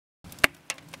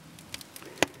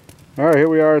Alright, here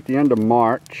we are at the end of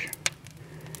March.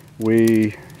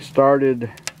 We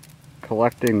started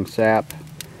collecting sap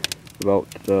about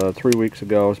 3 weeks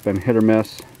ago. It's been hit or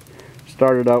miss.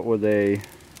 Started out with a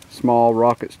small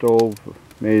rocket stove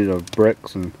made of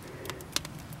bricks and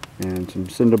some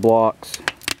cinder blocks.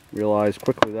 Realized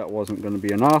quickly that wasn't going to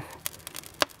be enough.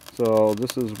 So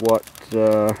this is what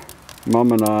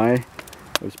Mom and I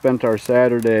have spent our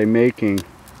Saturday making.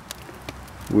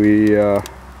 We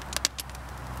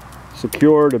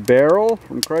secured a barrel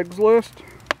from Craigslist.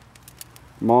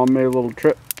 Mom made a little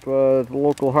trip to the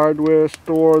local hardware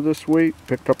store this week,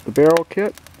 picked up the barrel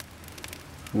kit.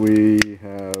 We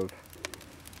have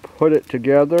put it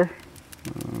together,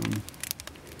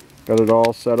 got it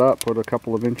all set up, put a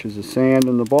couple of inches of sand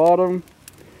in the bottom.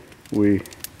 We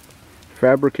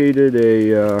fabricated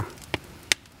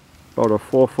about a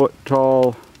 4-foot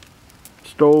tall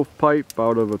stovepipe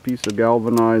out of a piece of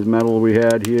galvanized metal we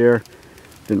had here.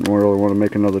 Didn't really want to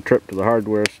make another trip to the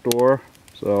hardware store,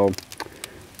 so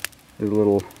did a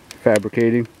little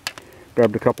fabricating.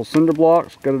 Grabbed a couple cinder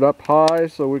blocks, got it up high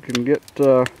so we can get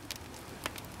a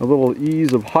little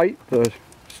ease of height to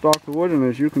stock the wood. And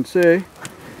as you can see,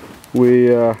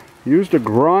 we used a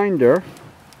grinder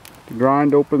to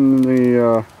grind open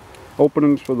the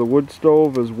openings for the wood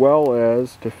stove, as well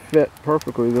as to fit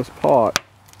perfectly this pot,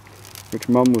 which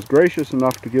Mom was gracious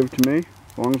enough to give to me,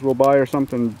 as long as we'll buy her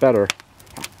something better.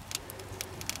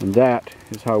 And that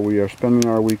is how we are spending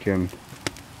our weekend.